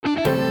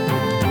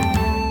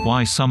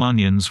Why some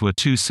onions were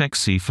too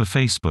sexy for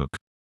Facebook.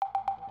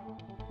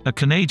 A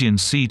Canadian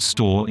seed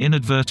store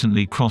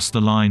inadvertently crossed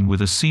the line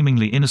with a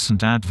seemingly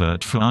innocent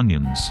advert for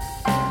onions.